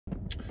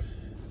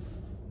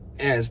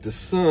as the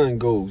sun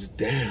goes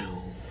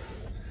down.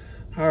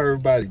 How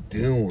everybody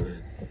doing?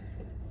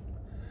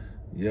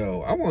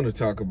 Yo, I want to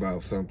talk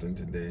about something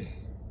today.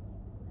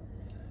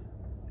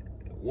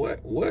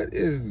 What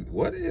is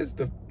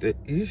the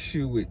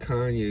issue with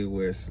Kanye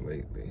West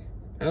lately?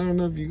 I don't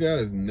know if you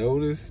guys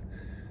noticed.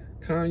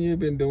 Kanye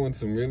been doing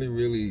some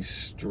really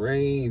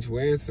strange,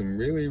 wearing some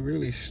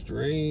really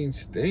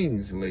strange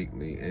things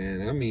lately,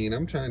 and I mean,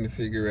 I'm trying to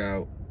figure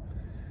out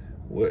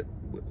what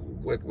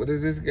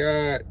is this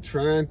guy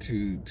trying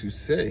to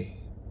say?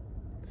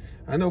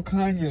 I know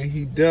Kanye,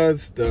 he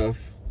does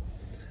stuff.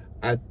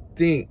 I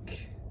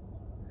think,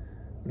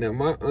 now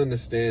my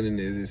understanding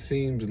is, it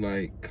seems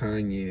like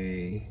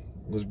Kanye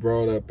was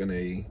brought up in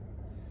a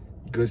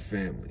good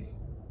family,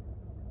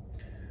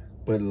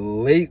 but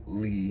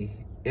lately,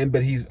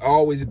 but he's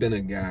always been a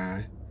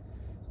guy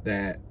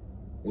that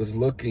was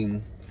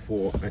looking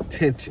for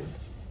attention.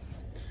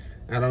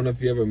 I don't know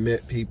if you ever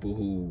met people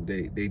who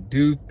they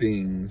do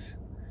things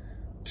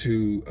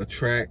to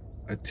attract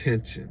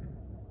attention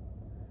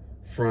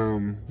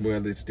from,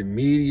 whether it's the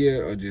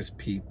media or just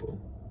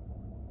people.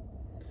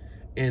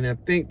 And I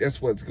think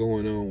that's what's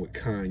going on with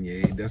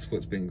Kanye. That's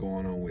what's been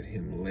going on with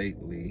him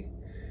lately.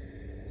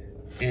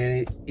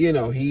 And you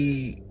know,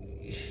 he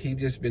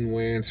just been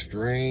wearing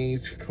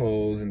strange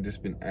clothes and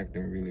just been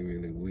acting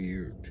really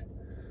weird.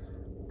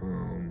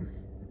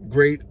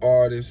 Great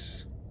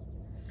artist,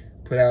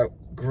 put out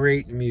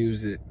great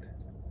music,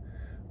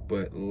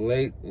 but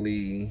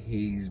lately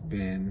he's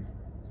been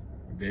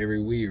very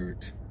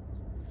weird,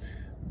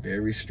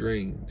 very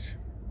strange.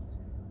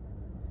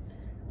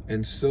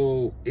 And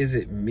so, is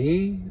it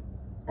me,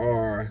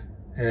 or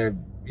have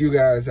you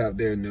guys out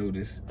there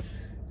noticed,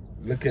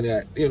 looking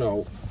at, you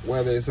know,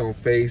 whether it's on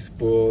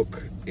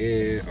Facebook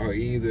or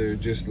either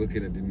just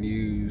looking at the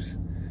news,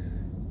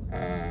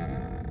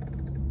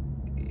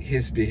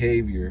 his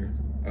behavior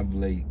of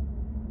late?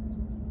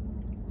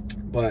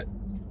 But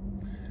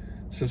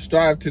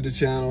subscribe to the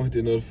channel, hit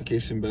the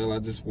notification bell. I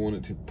just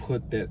wanted to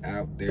put that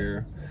out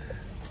there.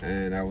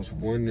 And I was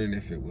wondering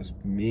if it was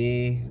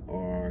me,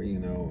 or, you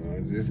know,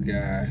 is this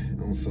guy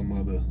on some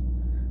other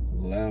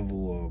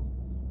level of,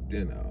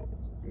 you know,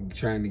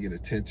 trying to get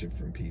attention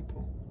from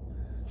people.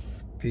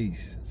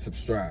 Peace.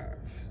 Subscribe,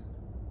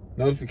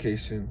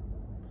 notification,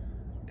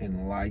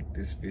 and like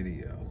this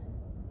video.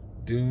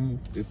 Do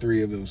the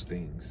 3 of those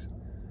things.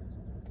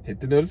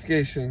 Hit the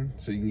notification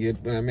so you can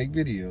get when I make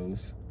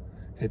videos.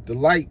 Hit the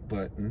like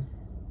button.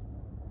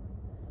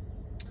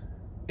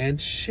 And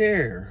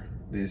share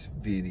this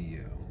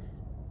video.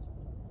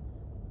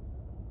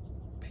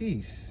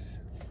 Peace.